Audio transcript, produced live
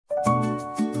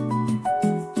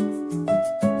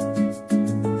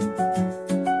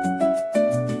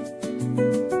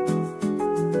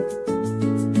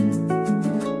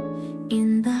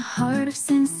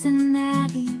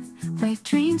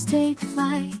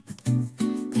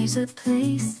There's a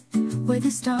place where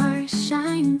the stars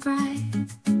shine bright.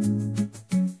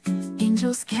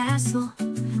 Angel's castle,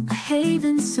 a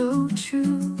haven so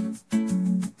true,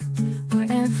 where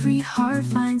every heart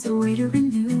finds a way to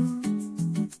renew.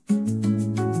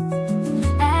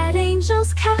 At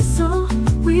Angel's castle,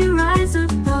 we rise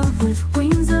above with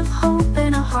wings of hope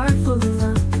and a heart full of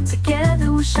love.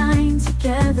 Together we'll shine,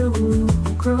 together we'll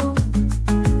grow.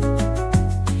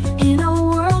 In a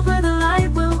world where the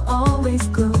light will always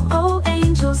glow. Oh,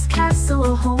 Angel's castle,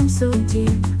 a home so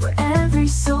dear, where every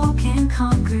soul can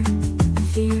conquer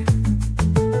fear.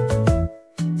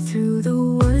 Through the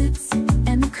woods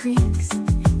and the creeks,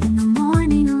 in the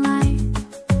morning light,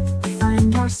 we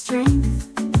find our strength,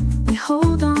 we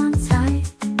hold on tight.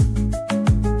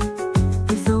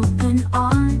 With open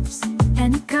arms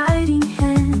and a guiding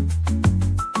hand,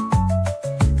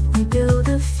 we build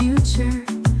a future,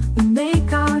 we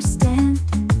make our stand.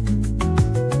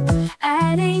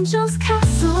 At Angel's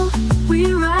castle,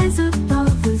 we rise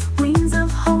above with wings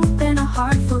of hope and a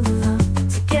heart full of love.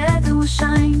 Together we'll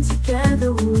shine,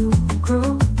 together we'll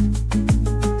grow.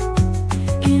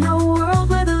 In a world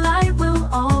where the light will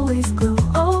always glow.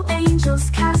 Oh, Angel's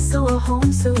castle, a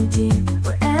home so dear,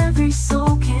 where every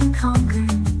soul can conquer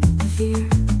fear.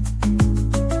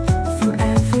 For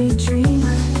every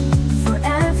dreamer, for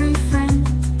every friend,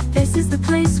 this is the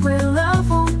place where love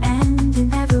won't end.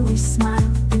 And ever we smile,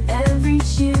 in every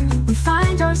cheer, we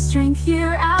find our strength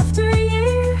year after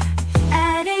year.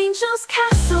 At Angel's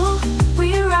castle,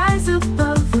 we rise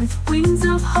above with wings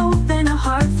of hope and a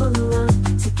heart full of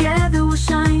love. Together we'll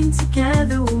shine,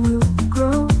 together we'll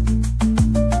grow.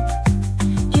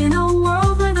 In a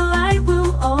world where the light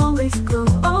will always glow.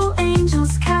 Oh,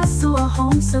 Angel's castle, a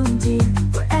home so dear,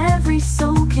 where every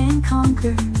soul can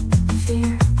conquer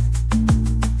fear.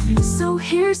 So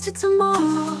here's to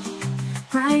tomorrow,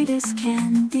 bright as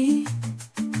can be.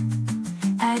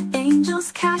 At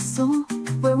Angel's castle,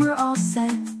 where we're all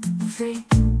set free.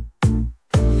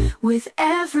 With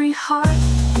every heart,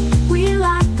 we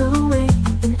light the way.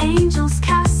 An Angel's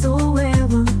castle, where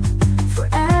we'll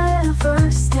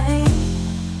forever stay.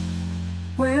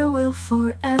 Where we'll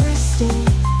forever